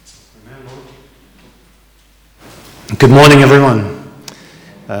Good morning, everyone.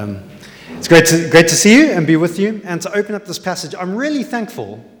 It's great to see you and be with you and to open up this passage. I'm really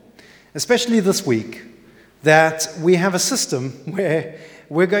thankful, especially this week, that we have a system where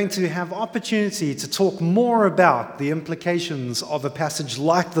we're going to have opportunity to talk more about the implications of a passage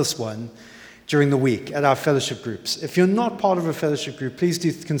like this one during the week at our fellowship groups. If you're not part of a fellowship group, please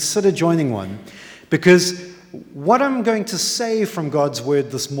do consider joining one, because what I'm going to say from God's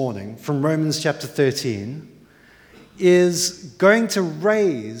word this morning, from Romans chapter 13, is going to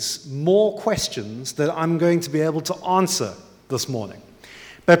raise more questions that I'm going to be able to answer this morning.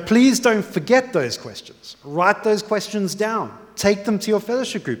 But please don't forget those questions. Write those questions down. Take them to your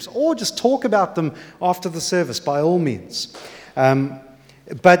fellowship groups, or just talk about them after the service, by all means.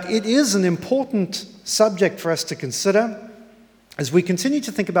 But it is an important subject for us to consider as we continue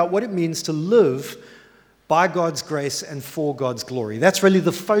to think about what it means to live by God's grace and for God's glory. That's really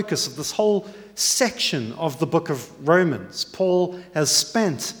the focus of this whole section of the book of Romans. Paul has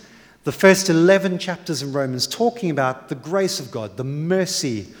spent the first 11 chapters in Romans talking about the grace of God, the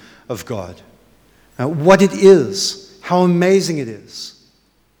mercy of God, what it is, how amazing it is,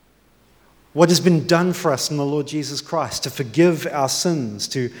 what has been done for us in the Lord Jesus Christ to forgive our sins,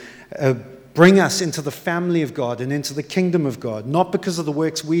 to bring us into the family of God and into the kingdom of God, not because of the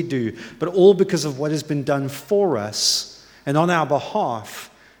works we do, but all because of what has been done for us and on our behalf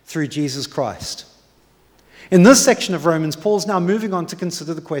through Jesus Christ. In this section of Romans, Paul's now moving on to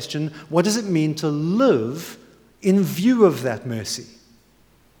consider the question, what does it mean to live in view of that mercy?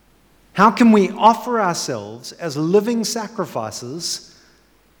 How can we offer ourselves as living sacrifices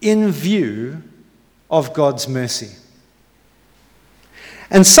in view of God's mercy?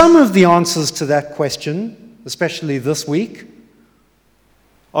 And some of the answers to that question, especially this week,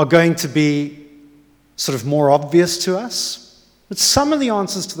 are going to be sort of more obvious to us. But some of the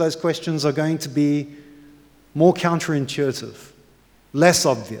answers to those questions are going to be more counterintuitive, less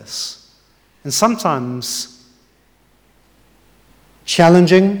obvious, and sometimes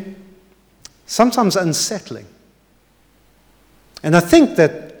challenging, sometimes unsettling. And I think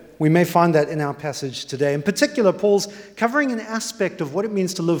that we may find that in our passage today. In particular, Paul's covering an aspect of what it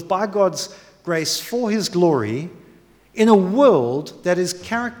means to live by God's grace for his glory in a world that is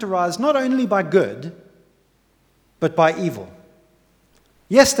characterized not only by good, but by evil.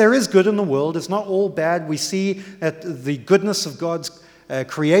 Yes, there is good in the world. It's not all bad. We see that the goodness of God's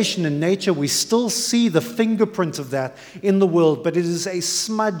creation and nature. We still see the fingerprint of that in the world, but it is a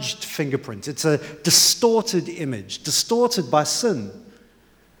smudged fingerprint. It's a distorted image, distorted by sin.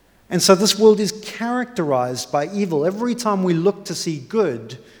 And so this world is characterized by evil. Every time we look to see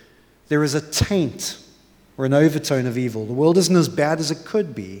good, there is a taint or an overtone of evil. The world isn't as bad as it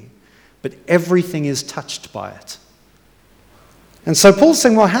could be, but everything is touched by it. And so Paul's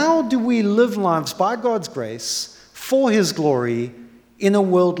saying, well, how do we live lives by God's grace for his glory in a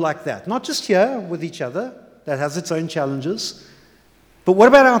world like that? Not just here with each other, that has its own challenges, but what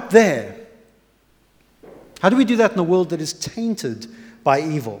about out there? How do we do that in a world that is tainted by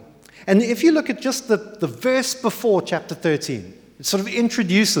evil? And if you look at just the verse before chapter 13, it sort of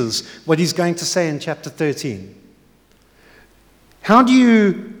introduces what he's going to say in chapter 13. How do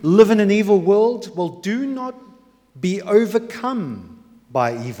you live in an evil world? Well, do not be overcome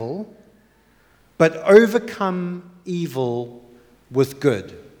by evil, but overcome evil with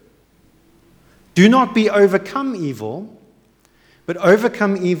good. Do not be overcome evil, but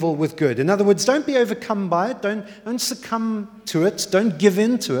overcome evil with good. In other words, don't be overcome by it. Don't succumb to it. Don't give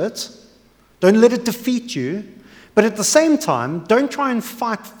in to it. Don't let it defeat you. But at the same time, don't try and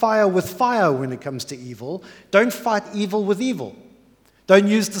fight fire with fire when it comes to evil. Don't fight evil with evil. Don't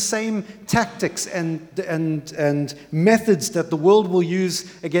use the same tactics and methods that the world will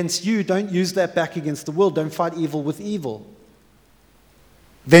use against you. Don't use that back against the world. Don't fight evil with evil.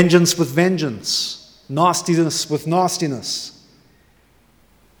 Vengeance with vengeance. Nastiness with nastiness.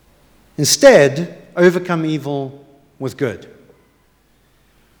 Instead, overcome evil with good.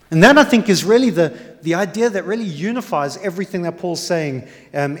 And that, I think, is really the idea that really unifies everything that Paul's saying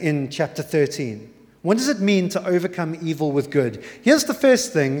in chapter 13. What does it mean to overcome evil with good? Here's the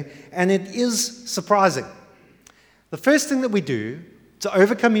first thing, and it is surprising. The first thing that we do to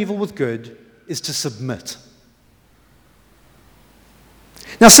overcome evil with good is to submit.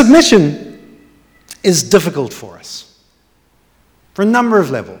 Now, submission is difficult for us. For a number of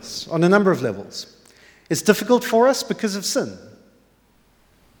levels, on a number of levels. It's difficult for us because of sin.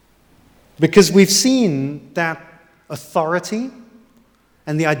 Because we've seen that authority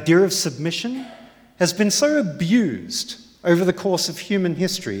and the idea of submission has been so abused over the course of human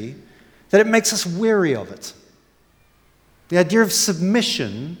history that it makes us weary of it. The idea of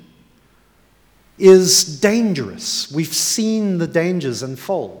submission is dangerous. We've seen the dangers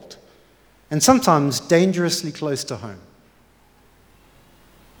unfold, and sometimes dangerously close to home.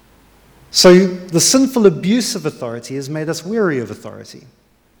 So the sinful abuse of authority has made us weary of authority.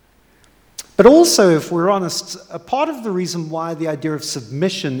 But also, if we're honest, a part of the reason why the idea of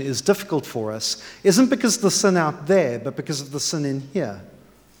submission is difficult for us isn't because of the sin out there, but because of the sin in here.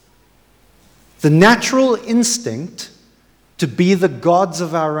 The natural instinct to be the gods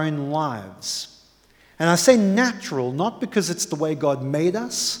of our own lives. And I say natural, not because it's the way God made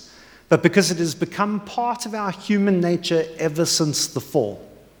us, but because it has become part of our human nature ever since the fall.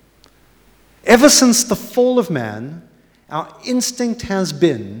 Ever since the fall of man, our instinct has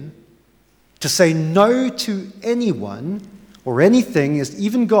been to say no to anyone or anything,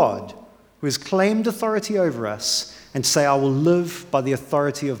 even God, who has claimed authority over us, and say, I will live by the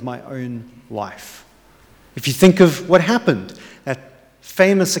authority of my own life. If you think of what happened, that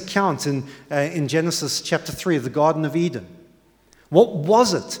famous account in Genesis chapter 3 of the Garden of Eden, what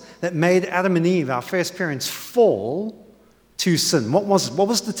was it that made Adam and Eve, our first parents, fall to sin? What was it? What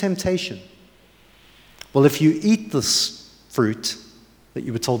was the temptation? Well, if you eat this fruit that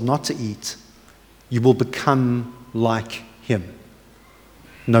you were told not to eat, you will become like him,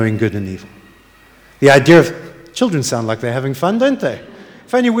 knowing good and evil. The idea of children sound like they're having fun, don't they?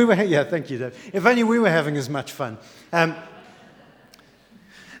 If only we were, yeah, thank you, Dave. If only we were having as much fun.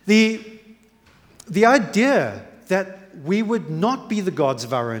 The idea that we would not be the gods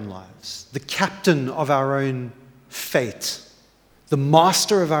of our own lives, the captain of our own fate, the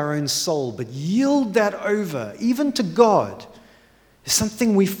master of our own soul, but yield that over, even to God, is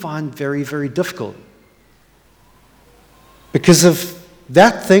something we find very, very difficult. Because of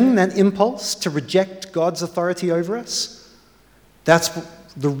that thing, that impulse to reject God's authority over us, that's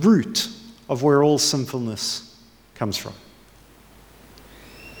the root of where all sinfulness comes from.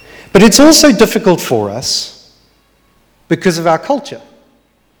 But it's also difficult for us because of our culture.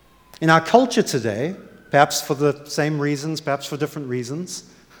 In our culture today, perhaps for the same reasons, perhaps for different reasons,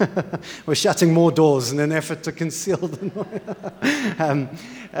 we're shutting more doors in an effort to conceal the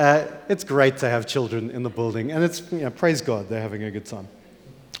noise. It's great to have children in the building, and it's, praise God, they're having a good time.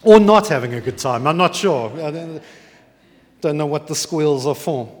 Or not having a good time, I'm not sure. I don't know what the squeals are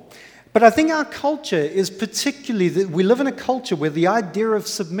for. But I think our culture is particularly, that we live in a culture where the idea of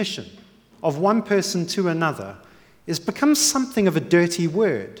submission, of one person to another, has become something of a dirty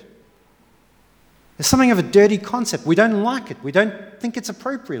word. It's something of a dirty concept. We don't like it. We don't think it's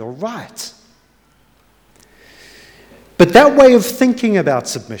appropriate or right. But that way of thinking about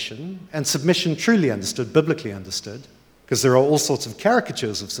submission, and submission truly understood, biblically understood, because there are all sorts of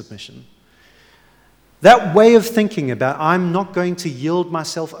caricatures of submission, that way of thinking about I'm not going to yield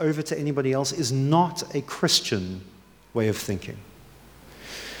myself over to anybody else is not a Christian way of thinking.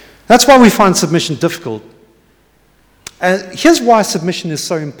 That's why we find submission difficult. Here's why submission is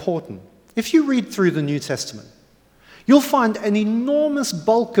so important. If you read through the New Testament, you'll find an enormous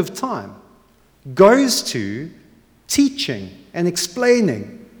bulk of time goes to teaching and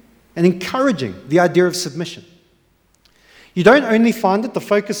explaining and encouraging the idea of submission. You don't only find that the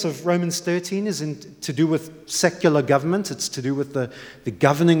focus of Romans 13 is to do with secular government, it's to do with the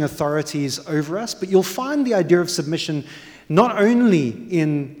governing authorities over us, but you'll find the idea of submission not only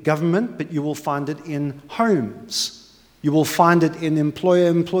in government, but you will find it in homes. You will find it in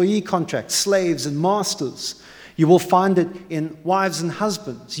employer-employee contracts, slaves and masters. You will find it in wives and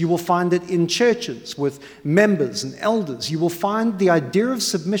husbands. You will find it in churches with members and elders. You will find the idea of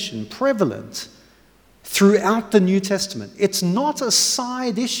submission prevalent throughout the New Testament. It's not a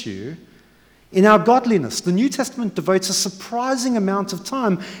side issue in our godliness. The New Testament devotes a surprising amount of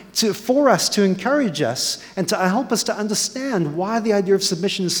time for us to encourage us and to help us to understand why the idea of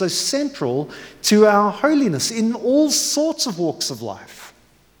submission is so central to our holiness in all sorts of walks of life.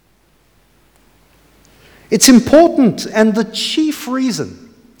 It's important, and the chief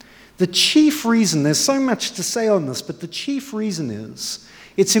reason, there's so much to say on this, but the chief reason is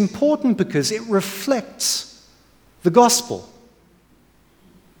it's important because it reflects the gospel.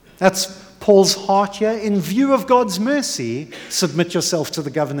 That's Paul's heart here. In view of God's mercy, submit yourself to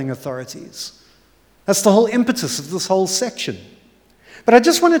the governing authorities. That's the whole impetus of this whole section. But I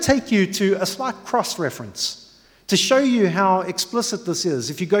just want to take you to a slight cross-reference to show you how explicit this is.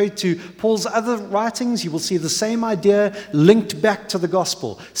 If you go to Paul's other writings, you will see the same idea linked back to the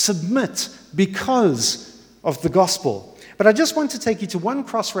gospel. Submit because of the gospel. But I just want to take you to one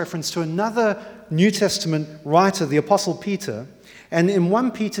cross-reference to another New Testament writer, the Apostle Peter, and in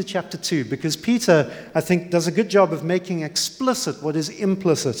 1 Peter chapter 2, because Peter, I think, does a good job of making explicit what is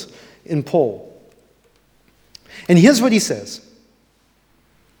implicit in Paul. And here's what he says.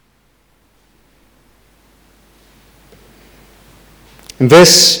 In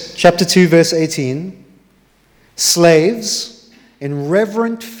chapter 2, verse 18, slaves, in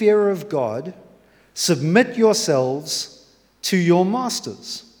reverent fear of God, submit yourselves to your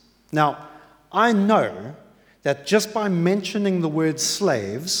masters. Now, I know that just by mentioning the word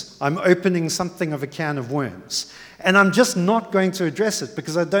slaves, I'm opening something of a can of worms. And I'm just not going to address it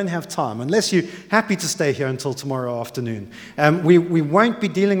because I don't have time, unless you're happy to stay here until tomorrow afternoon. We won't be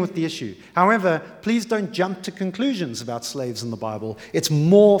dealing with the issue. However, please don't jump to conclusions about slaves in the Bible. It's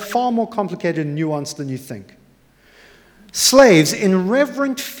far more complicated and nuanced than you think. Slaves, in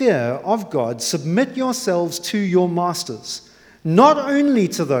reverent fear of God, submit yourselves to your masters, not only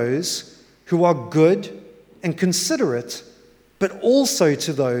to those who are good and considerate, but also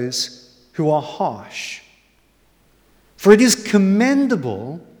to those who are harsh. For it is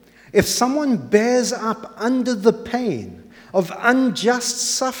commendable if someone bears up under the pain of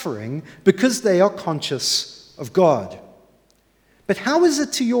unjust suffering because they are conscious of God. But how is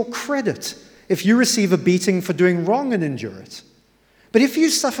it to your credit if you receive a beating for doing wrong and endure it? But if you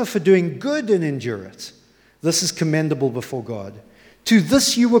suffer for doing good and endure it, this is commendable before God. To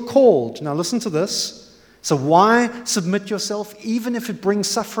this you were called. Now listen to this. So why submit yourself even if it brings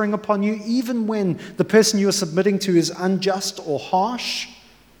suffering upon you, even when the person you are submitting to is unjust or harsh?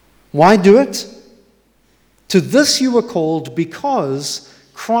 Why do it? To this you were called because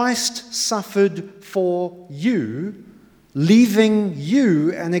Christ suffered for you, leaving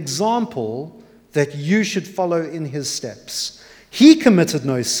you an example that you should follow in his steps. He committed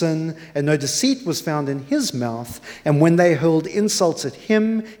no sin, and no deceit was found in his mouth, and when they hurled insults at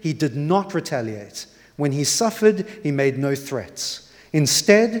him, he did not retaliate. When he suffered, he made no threats.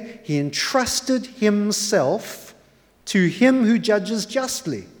 Instead, he entrusted himself to him who judges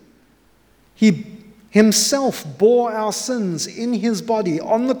justly. He himself bore our sins in his body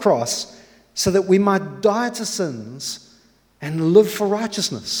on the cross so that we might die to sins and live for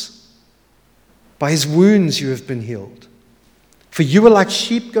righteousness. By his wounds you have been healed. For you were like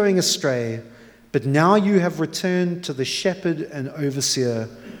sheep going astray, but now you have returned to the shepherd and overseer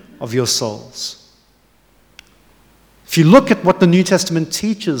of your souls. If you look at what the New Testament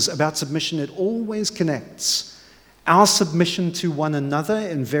teaches about submission, it always connects our submission to one another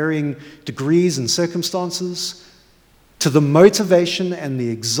in varying degrees and circumstances to the motivation and the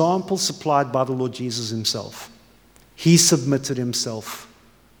example supplied by the Lord Jesus himself. He submitted himself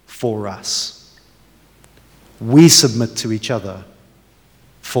for us. We submit to each other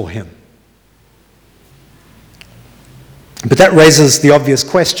for him. But that raises the obvious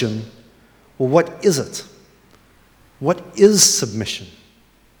question, well, what is it? What is submission?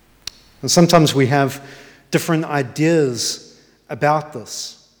 And sometimes we have different ideas about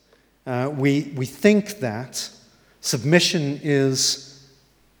this. We think that submission is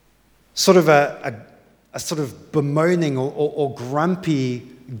sort of a sort of bemoaning or grumpy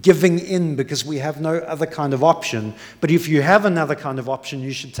giving in because we have no other kind of option. But if you have another kind of option,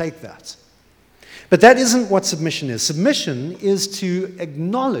 you should take that. But that isn't what submission is. Submission is to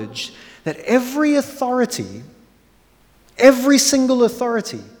acknowledge that every authority, every single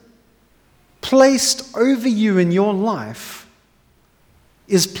authority placed over you in your life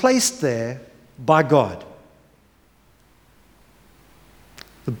is placed there by God.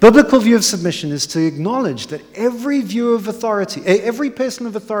 The biblical view of submission is to acknowledge that every view of authority, every person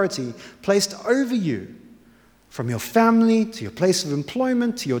of authority placed over you, from your family to your place of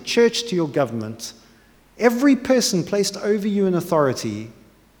employment to your church to your government, every person placed over you in authority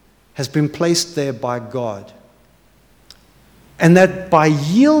has been placed there by God. And that by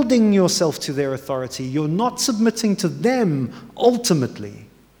yielding yourself to their authority, you're not submitting to them ultimately,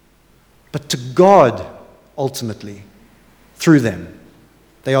 but to God ultimately through them.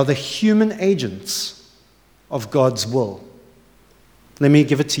 They are the human agents of God's will. Let me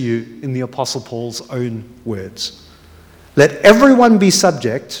give it to you in the Apostle Paul's own words. Let everyone be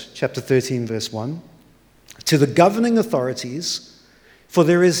subject, chapter 13, verse 1, to the governing authorities, for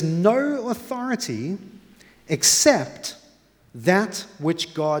there is no authority except that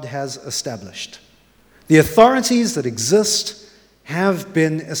which God has established. The authorities that exist have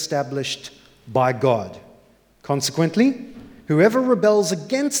been established by God. Consequently, whoever rebels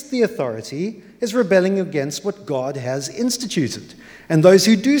against the authority is rebelling against what God has instituted, and those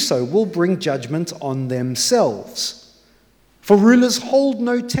who do so will bring judgment on themselves. For rulers hold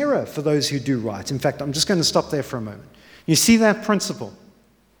no terror for those who do right. In fact, I'm just going to stop there for a moment. You see that principle?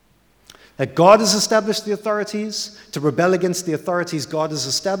 That God has established the authorities. To rebel against the authorities God has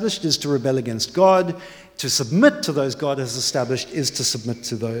established is to rebel against God. To submit to those God has established is to submit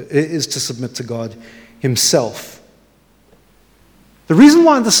to God himself. The reason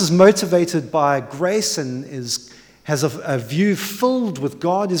why this is motivated by grace and has a view filled with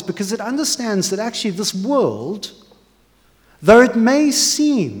God is because it understands that actually this world, though it may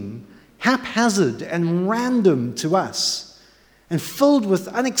seem haphazard and random to us and filled with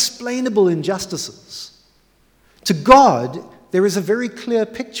unexplainable injustices, to God there is a very clear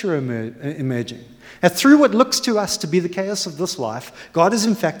picture emerging. And through what looks to us to be the chaos of this life, God is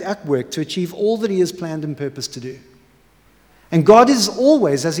in fact at work to achieve all that he has planned and purposed to do. And God is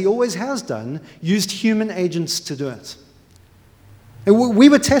always, as he always has done, used human agents to do it. And we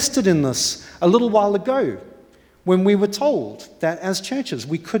were tested in this a little while ago when we were told that as churches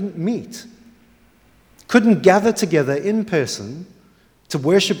we couldn't meet, couldn't gather together in person to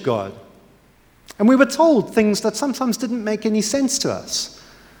worship God. And we were told things that sometimes didn't make any sense to us.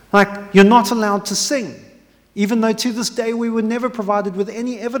 Like, you're not allowed to sing, even though to this day we were never provided with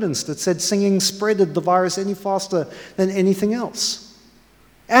any evidence that said singing spreaded the virus any faster than anything else.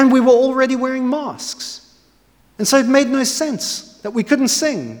 And we were already wearing masks. And so it made no sense that we couldn't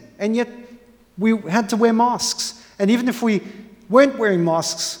sing, and yet we had to wear masks. And even if we weren't wearing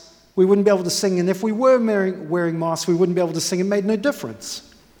masks, we wouldn't be able to sing. And if we were wearing masks, we wouldn't be able to sing. It made no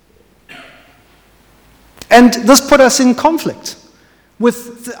difference. And this put us in conflict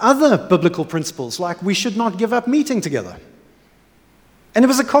with the other biblical principles, like we should not give up meeting together. And it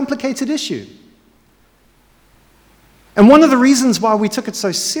was a complicated issue. And one of the reasons why we took it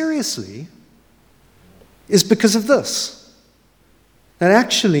so seriously is because of this. That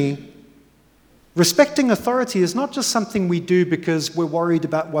actually, respecting authority is not just something we do because we're worried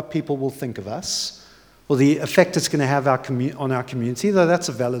about what people will think of us or the effect it's going to have on our community, though that's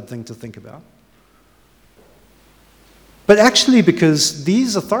a valid thing to think about. But actually because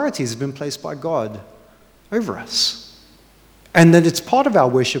these authorities have been placed by God over us. And that it's part of our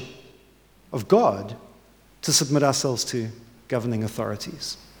worship of God to submit ourselves to governing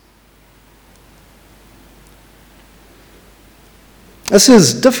authorities. This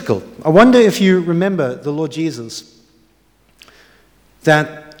is difficult. I wonder if you remember the Lord Jesus,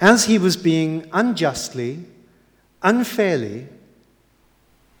 that as he was being unjustly, unfairly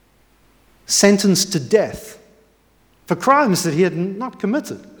sentenced to death for crimes that he had not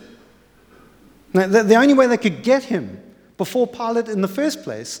committed. Now, the only way they could get him before Pilate in the first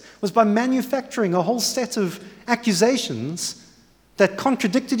place was by manufacturing a whole set of accusations that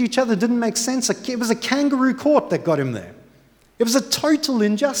contradicted each other, didn't make sense. It was a kangaroo court that got him there. It was a total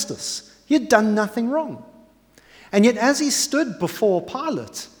injustice. He had done nothing wrong. And yet as he stood before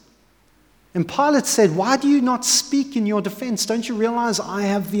Pilate, and Pilate said, "Why do you not speak in your defense? Don't you realize I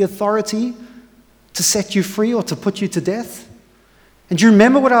have the authority to set you free or to put you to death?" And do you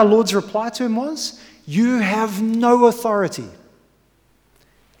remember what our Lord's reply to him was? "You have no authority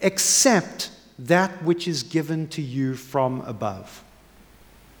except that which is given to you from above."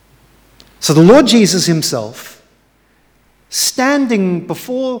 So the Lord Jesus himself, standing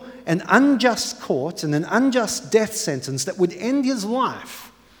before an unjust court and an unjust death sentence that would end his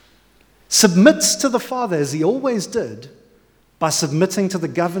life, submits to the Father, as he always did, by submitting to the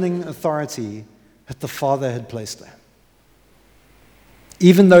governing authority that the Father had placed there,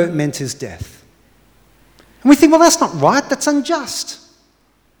 even though it meant his death. And we think, well, that's not right, that's unjust.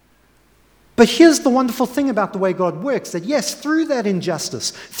 But here's the wonderful thing about the way God works, that yes, through that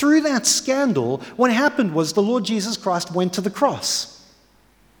injustice, through that scandal, what happened was the Lord Jesus Christ went to the cross.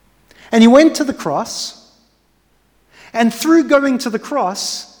 And he went to the cross, and through going to the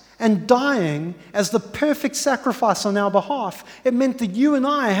cross and dying as the perfect sacrifice on our behalf, it meant that you and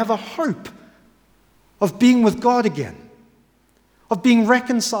I have a hope of being with God again, of being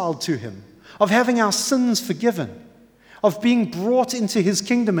reconciled to him, of having our sins forgiven, of being brought into his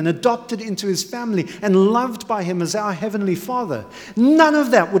kingdom and adopted into his family and loved by him as our heavenly Father. None of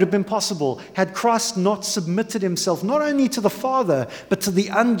that would have been possible had Christ not submitted himself not only to the Father, but to the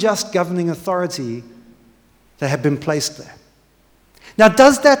unjust governing authority that had been placed there. Now,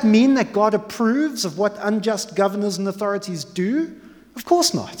 does that mean that God approves of what unjust governors and authorities do? Of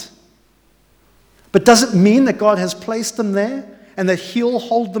course not. But does it mean that God has placed them there and that he'll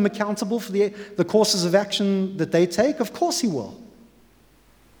hold them accountable for the courses of action that they take? Of course he will.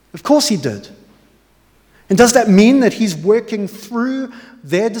 Of course he did. And does that mean that he's working through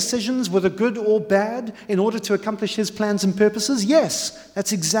their decisions, whether good or bad, in order to accomplish his plans and purposes? Yes,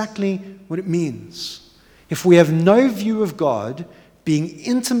 that's exactly what it means. If we have no view of God being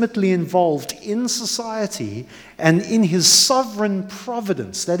intimately involved in society and in his sovereign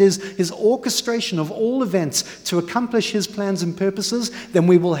providence, that is, his orchestration of all events to accomplish his plans and purposes, then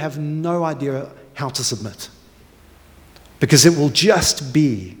we will have no idea how to submit. Because it will just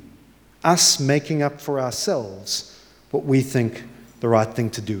be us making up for ourselves what we think the right thing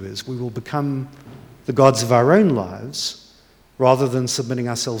to do is. We will become the gods of our own lives, rather than submitting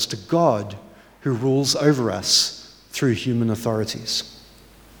ourselves to God, who rules over us through human authorities.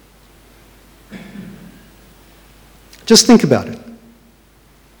 Just think about it.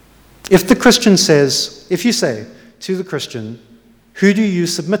 If you say to the Christian, who do you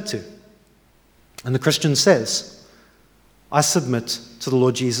submit to? And the Christian says, I submit to the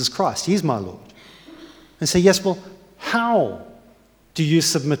Lord Jesus Christ. He's my Lord. And say, yes, well, how do you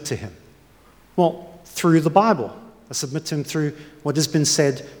submit to him? Well, through the Bible. I submit to him through what has been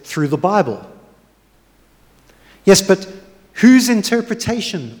said through the Bible. Yes, but whose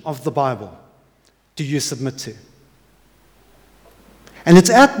interpretation of the Bible do you submit to? And it's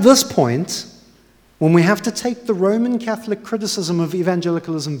at this point when we have to take the Roman Catholic criticism of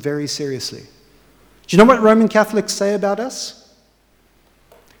evangelicalism very seriously. Do you know what Roman Catholics say about us?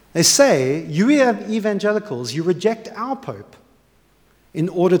 They say, you evangelicals, you reject our Pope in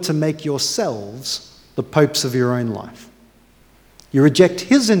order to make yourselves the popes of your own life. You reject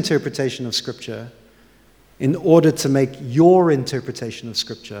his interpretation of Scripture in order to make your interpretation of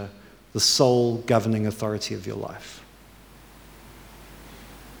Scripture the sole governing authority of your life.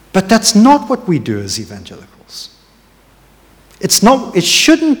 But that's not what we do as evangelicals. It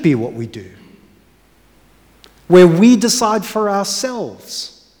shouldn't be what we do, where we decide for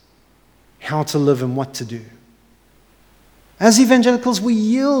ourselves how to live and what to do. As evangelicals, we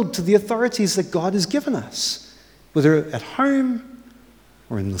yield to the authorities that God has given us, whether at home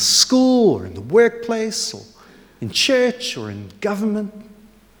or in the school or in the workplace or in church or in government.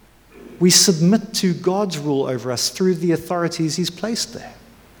 We submit to God's rule over us through the authorities he's placed there.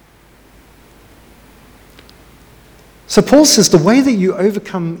 So Paul says the way that you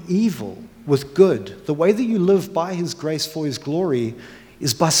overcome evil with good, the way that you live by his grace for his glory,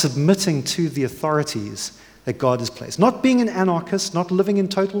 is by submitting to the authorities that God has placed. Not being an anarchist, not living in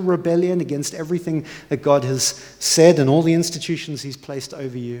total rebellion against everything that God has said and all the institutions he's placed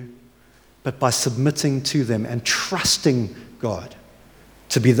over you, but by submitting to them and trusting God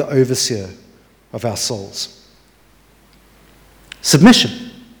to be the overseer of our souls.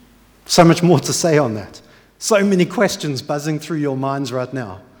 Submission. So much more to say on that. So many questions buzzing through your minds right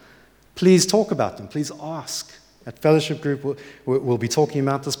now. Please talk about them. Please ask. At Fellowship Group, we'll be talking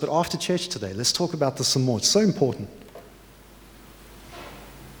about this, but after church today, let's talk about this some more. It's so important.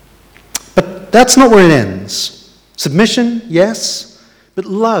 But that's not where it ends. Submission, yes, but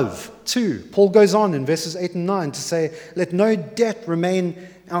love, too. Paul goes on in verses 8 and 9 to say, let no debt remain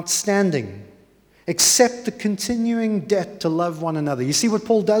outstanding, except the continuing debt to love one another. You see what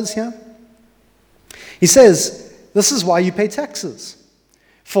Paul does here? He says, this is why you pay taxes.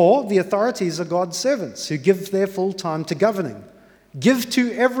 For the authorities are God's servants who give their full time to governing. Give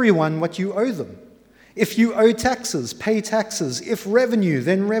to everyone what you owe them. If you owe taxes, pay taxes. If revenue,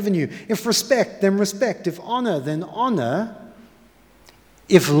 then revenue. If respect, then respect. If honor, then honor.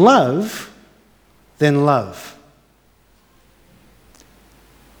 If love, then love.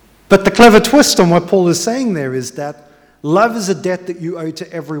 But the clever twist on what Paul is saying there is that love is a debt that you owe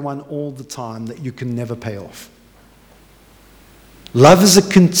to everyone all the time that you can never pay off. Love is a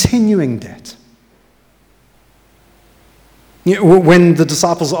continuing debt. You know, when the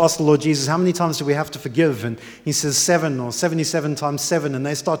disciples asked the Lord Jesus, how many times do we have to forgive? And he says 7 or 77 times 7. And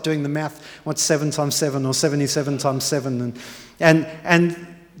they start doing the math. What's 7 times 7 or 77 times 7? And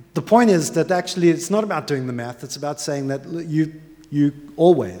the point is that actually it's not about doing the math. It's about saying that you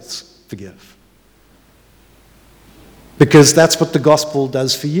always forgive. Because that's what the gospel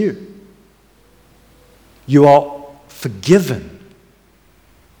does for you. You are forgiven.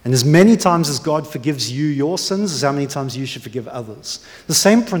 And as many times as God forgives you your sins, is how many times you should forgive others. The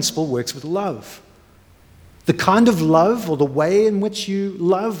same principle works with love. The kind of love or the way in which you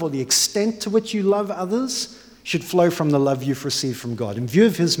love or the extent to which you love others should flow from the love you've received from God. In view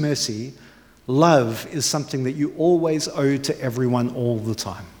of his mercy, love is something that you always owe to everyone all the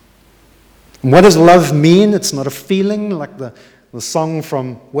time. And what does love mean? It's not a feeling like the song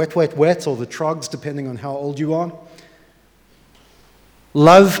from Wet, Wet, Wet or the Trogs, depending on how old you are.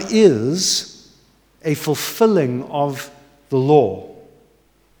 Love is a fulfilling of the law,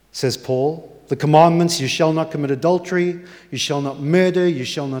 says Paul. The commandments, you shall not commit adultery, you shall not murder, you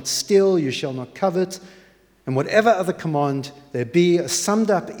shall not steal, you shall not covet, and whatever other command there be, are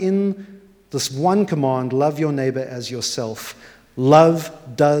summed up in this one command, love your neighbor as yourself. Love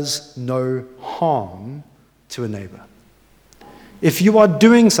does no harm to a neighbor. If you are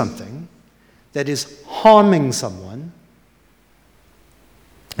doing something that is harming someone,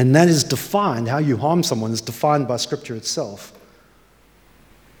 and that is defined, how you harm someone is defined by Scripture itself,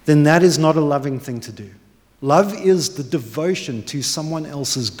 then that is not a loving thing to do. Love is the devotion to someone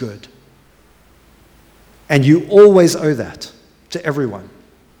else's good. And you always owe that to everyone,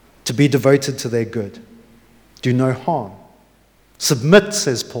 to be devoted to their good. Do no harm. Submit,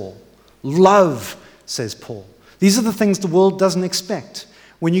 says Paul. Love, says Paul. These are the things the world doesn't expect.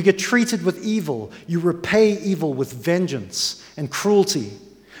 When you get treated with evil, you repay evil with vengeance and cruelty.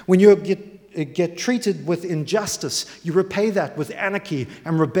 When you get treated with injustice, you repay that with anarchy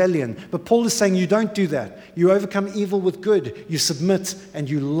and rebellion. But Paul is saying you don't do that. You overcome evil with good. You submit and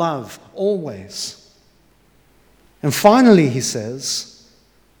you love always. And finally, he says,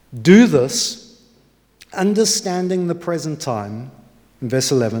 do this, understanding the present time, in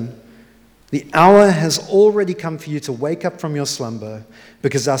verse 11, the hour has already come for you to wake up from your slumber,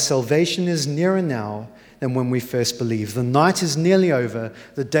 because our salvation is nearer now than when we first believed. The night is nearly over,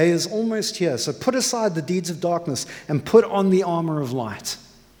 the day is almost here. So put aside the deeds of darkness and put on the armor of light.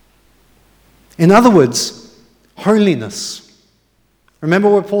 In other words, holiness. Remember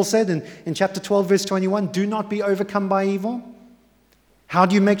what Paul said in chapter 12, verse 21, do not be overcome by evil. How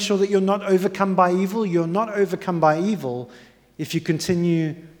do you make sure that you're not overcome by evil? You're not overcome by evil if you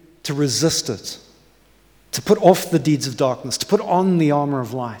continue to resist it, to put off the deeds of darkness, to put on the armor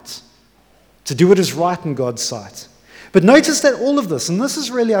of light, to do what is right in God's sight. But notice that all of this, and this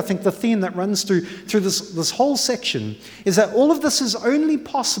is really, I think, the theme that runs through this whole section, is that all of this is only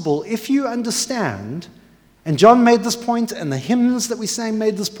possible if you understand, and John made this point, and the hymns that we sang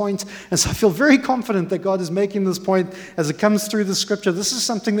made this point, and so I feel very confident that God is making this point as it comes through the scripture. This is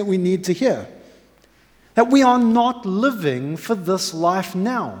something that we need to hear, that we are not living for this life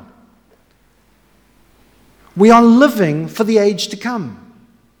now. We are living for the age to come.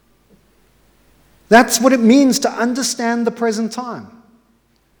 That's what it means to understand the present time.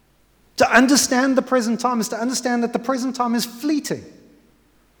 To understand the present time is to understand that the present time is fleeting.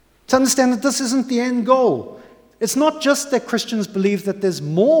 To understand that this isn't the end goal. It's not just that Christians believe that there's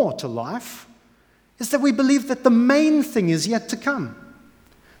more to life. It's that we believe that the main thing is yet to come.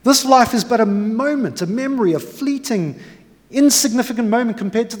 This life is but a moment, a memory, a fleeting, insignificant moment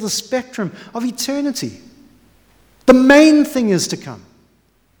compared to the spectrum of eternity. The main thing is to come.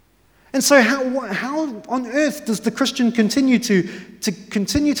 And so how on earth does the Christian continue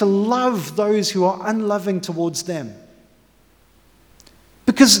to love those who are unloving towards them?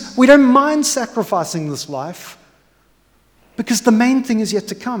 Because we don't mind sacrificing this life, because the main thing is yet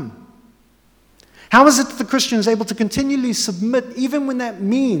to come. How is it that the Christian is able to continually submit even when that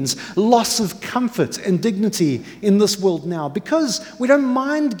means loss of comfort and dignity in this world now? Because we don't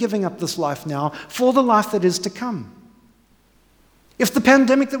mind giving up this life now for the life that is to come. If the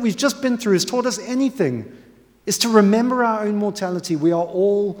pandemic that we've just been through has taught us anything, is to remember our own mortality. We are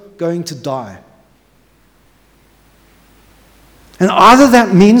all going to die. And either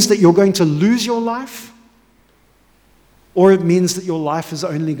that means that you're going to lose your life, or it means that your life is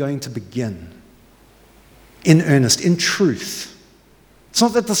only going to begin in earnest, in truth. It's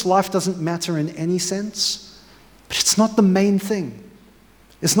not that this life doesn't matter in any sense, but it's not the main thing.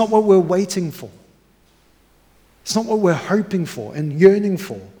 It's not what we're waiting for. It's not what we're hoping for and yearning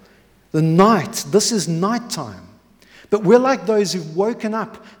for. The night, this is nighttime. But we're like those who've woken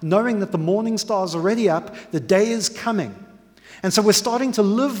up knowing that the morning star is already up, the day is coming. And so we're starting to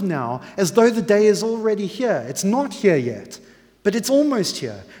live now as though the day is already here. It's not here yet, but it's almost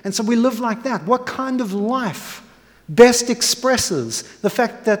here. And so we live like that. What kind of life best expresses the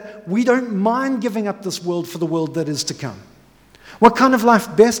fact that we don't mind giving up this world for the world that is to come? What kind of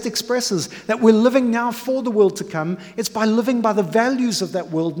life best expresses that we're living now for the world to come? It's by living by the values of that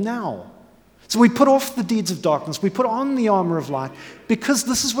world now. So we put off the deeds of darkness. We put on the armor of light because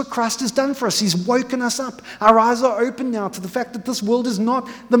this is what Christ has done for us. He's woken us up. Our eyes are open now to the fact that this world is not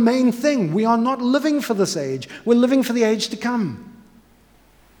the main thing. We are not living for this age. We're living for the age to come.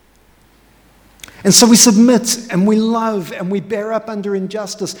 And so we submit and we love and we bear up under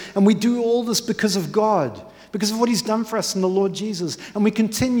injustice, and we do all this because of God, because of what He's done for us in the Lord Jesus. And we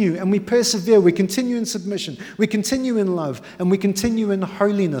continue and we persevere. We continue in submission. We continue in love, and we continue in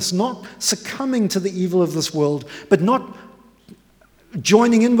holiness, not succumbing to the evil of this world, but not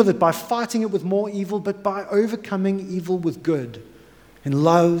joining in with it by fighting it with more evil, but by overcoming evil with good, in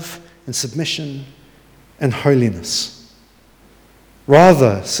love and submission and holiness.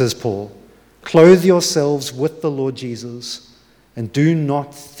 Rather, says Paul, clothe yourselves with the Lord Jesus, and do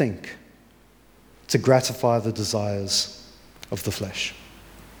not think to gratify the desires of the flesh.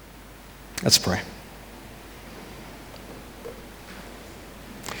 Let's pray.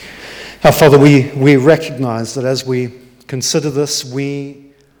 Our Father, we recognize that as we consider this,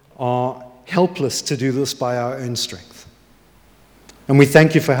 we are helpless to do this by our own strength. And we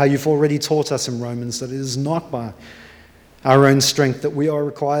thank you for how you've already taught us in Romans that it is not by our own strength that we are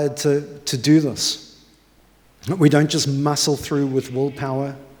required to do this. We don't just muscle through with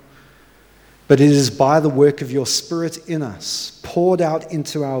willpower, but it is by the work of your Spirit in us, poured out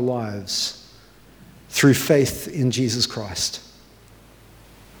into our lives through faith in Jesus Christ.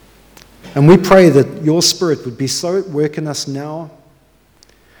 And we pray that your Spirit would be so at work in us now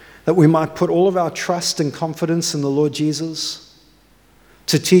that we might put all of our trust and confidence in the Lord Jesus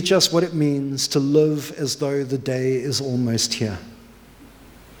to teach us what it means to live as though the day is almost here.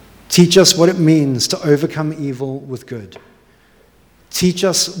 Teach us what it means to overcome evil with good. Teach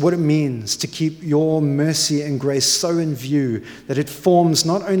us what it means to keep your mercy and grace so in view that it forms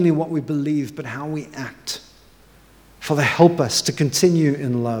not only what we believe, but how we act. Father, help us to continue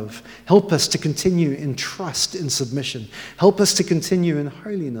in love. Help us to continue in trust, in submission. Help us to continue in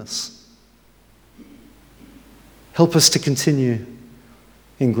holiness. Help us to continue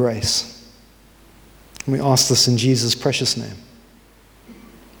in grace. And we ask this in Jesus' precious name.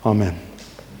 Amen.